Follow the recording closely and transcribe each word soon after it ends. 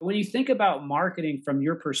when you think about marketing from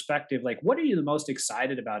your perspective, like what are you the most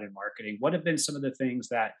excited about in marketing? What have been some of the things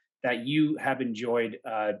that you have enjoyed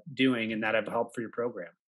doing and that have helped for your program?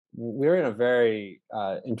 We're in a very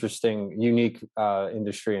interesting, unique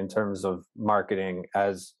industry in terms of marketing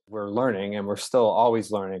as we're learning, and we're still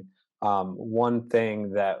always learning. One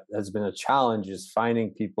thing that has been a challenge is finding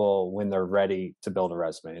people when they're ready to build a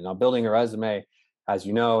resume. Now, building a resume, as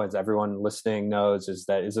you know, as everyone listening knows, is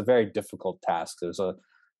a very difficult task. There's a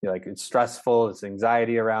like it's stressful. It's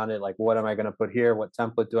anxiety around it. Like, what am I going to put here? What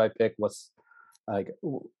template do I pick? What's like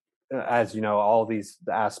as you know, all these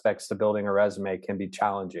aspects to building a resume can be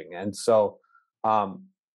challenging. And so, um,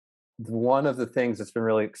 one of the things that's been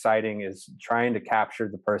really exciting is trying to capture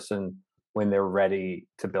the person when they're ready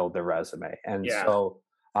to build their resume. And Yeah. so,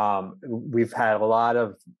 we've had a lot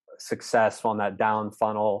of success on that down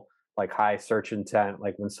funnel, like high search intent.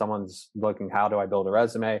 Like when someone's looking, how do I build a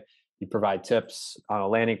resume? You provide tips on a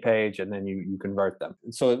landing page, and then you convert them.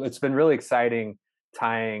 So it's been really exciting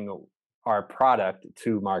tying our product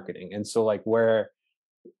to marketing. And so like where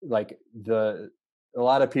like the a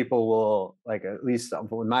lot of people will like, at least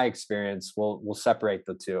in my experience, will separate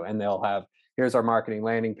the two, and they'll have, here's our marketing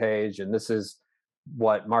landing page and this is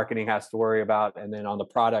what marketing has to worry about, and then on the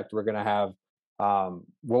product we're going to have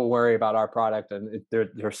we'll worry about our product, and they're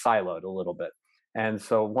siloed a little bit. And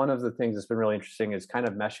so one of the things that's been really interesting is kind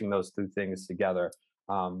of meshing those two things together.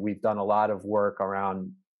 We've done a lot of work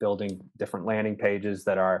around building different landing pages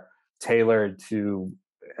that are tailored to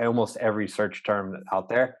almost every search term out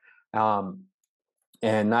there, um,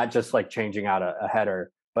 and not just like changing out a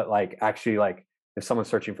header, but like actually like if someone's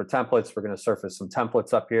searching for templates, we're going to surface some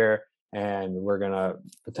templates up here, and we're going to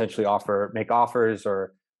potentially make offers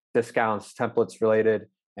or discounts templates related,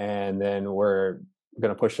 and then we're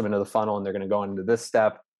going to push them into the funnel, and they're going to go into this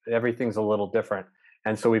step. Everything's a little different.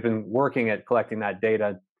 And so we've been working at collecting that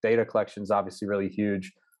data. Data collection is obviously really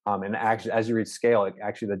huge, and actually as you reach scale,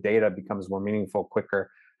 actually the data becomes more meaningful quicker,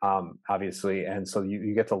 obviously. And so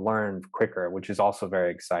you get to learn quicker, which is also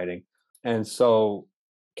very exciting. And so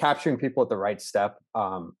capturing people at the right step,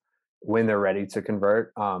 when they're ready to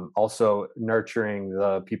convert, also nurturing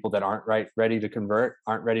the people that aren't ready to convert,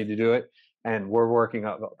 aren't ready to do it. And we're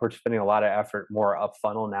spending a lot of effort more up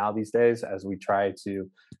funnel now these days as we try to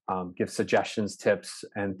give suggestions, tips,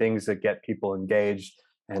 and things that get people engaged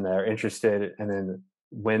and they're interested. And then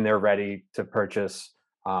when they're ready to purchase,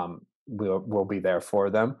 we'll be there for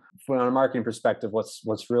them. From a marketing perspective,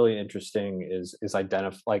 what's really interesting is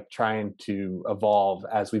identify, like trying to evolve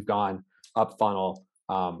as we've gone up funnel,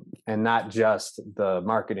 and not just the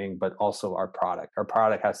marketing, but also our product. Our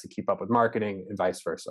product has to keep up with marketing and vice versa.